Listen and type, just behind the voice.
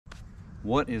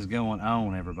What is going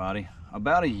on, everybody?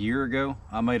 About a year ago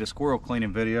I made a squirrel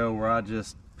cleaning video where I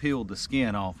just peeled the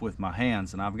skin off with my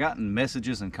hands, and I've gotten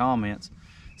messages and comments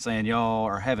saying y'all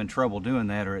are having trouble doing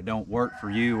that, or it don't work for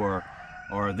you, or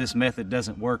this method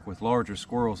doesn't work with larger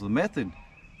squirrels. The method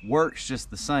works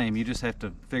just the same. You just have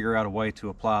to figure out a way to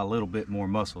apply a little bit more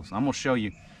muscles. I'm gonna show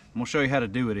you how to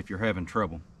do it if you're having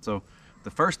trouble. So the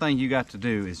first thing you got to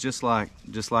do is just like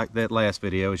that last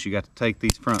video, is you got to take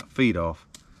these front feet off.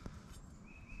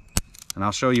 And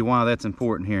I'll show you why that's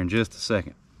important here in just a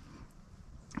second.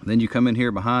 Then you come in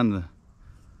here behind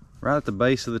right at the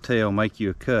base of the tail, make you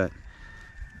a cut.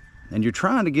 And you're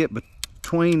trying to get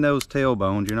between those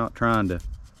tailbones. You're not trying to,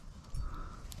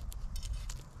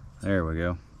 there we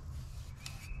go.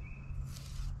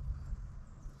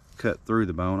 Cut through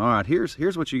the bone. All right, here's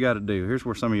what you got to do. Here's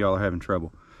where some of y'all are having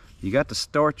trouble. You got to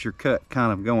start your cut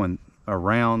kind of going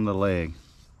around the leg.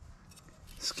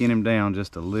 Skin him down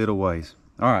just a little ways.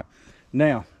 All right.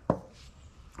 Now,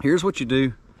 here's what you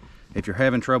do if you're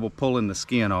having trouble pulling the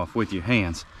skin off with your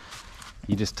hands.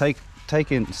 You just take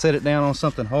and set it down on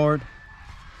something hard,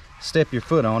 step your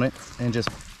foot on it, and just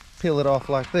peel it off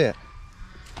like that.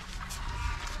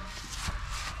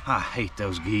 I hate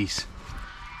those geese.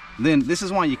 Then this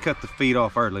is why you cut the feet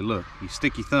off early. Look, you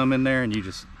stick your thumb in there and you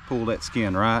just pull that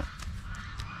skin right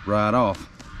off.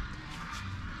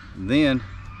 Then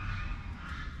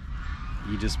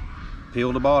you just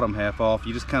peel the bottom half off.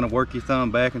 You just kind of work your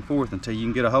thumb back and forth until you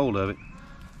can get a hold of it.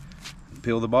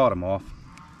 Peel the bottom off.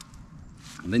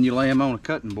 And then you lay them on a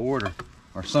cutting board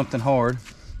or something hard.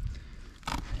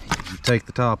 You take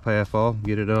the top half off,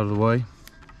 get it out of the way.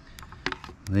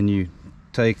 Then you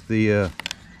take the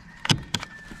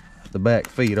back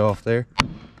feet off there.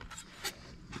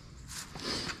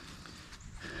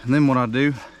 And then what I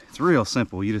do, it's real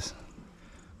simple. You just,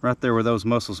 right there where those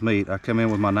muscles meet, I come in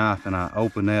with my knife and I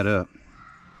open that up.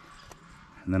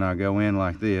 And then I go in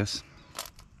like this.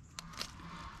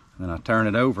 Then I turn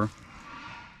it over.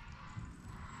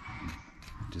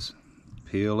 Just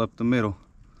peel up the middle.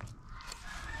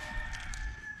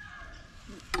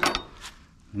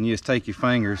 And you just take your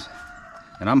fingers,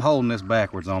 and I'm holding this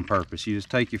backwards on purpose. You just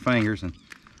take your fingers and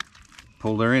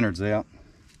pull their innards out.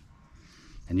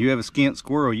 And you have a skint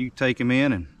squirrel, you take him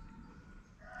in and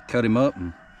cut him up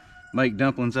and make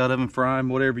dumplings out of him, fry him,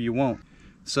 whatever you want.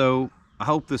 So I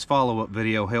hope this follow-up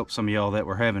video helps some of y'all that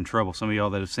were having trouble, some of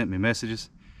y'all that have sent me messages.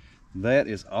 That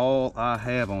is all I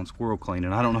have on squirrel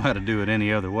cleaning. I don't know how to do it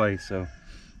any other way. So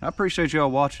I appreciate y'all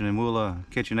watching, and we'll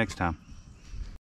catch you next time.